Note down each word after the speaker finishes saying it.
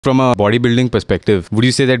From a bodybuilding perspective, would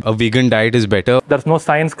you say that a vegan diet is better? There's no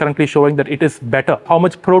science currently showing that it is better. How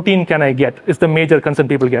much protein can I get is the major concern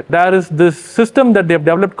people get. There is this system that they've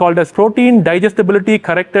developed called as protein digestibility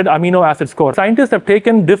corrected amino acid score. Scientists have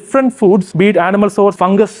taken different foods, be it animal source,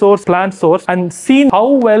 fungus source, plant source, and seen how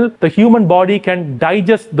well the human body can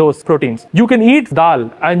digest those proteins. You can eat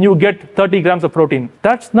dal and you get 30 grams of protein.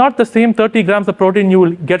 That's not the same 30 grams of protein you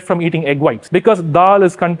will get from eating egg whites, because dal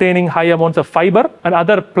is containing high amounts of fiber and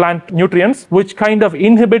other plant nutrients, which kind of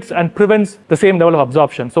inhibits and prevents the same level of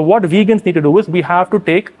absorption. So what vegans need to do is we have to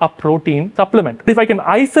take a protein supplement. If I can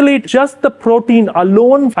isolate just the protein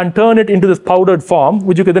alone and turn it into this powdered form,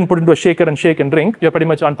 which you can then put into a shaker and shake and drink, you're pretty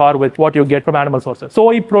much on par with what you get from animal sources.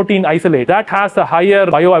 Soy protein isolate, that has a higher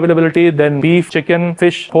bioavailability than beef, chicken,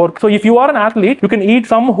 fish, pork. So if you are an athlete, you can eat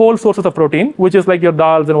some whole sources of protein, which is like your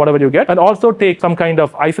dals and whatever you get, and also take some kind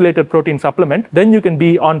of isolated protein supplement. Then you can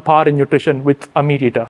be on par in nutrition with a meat eater.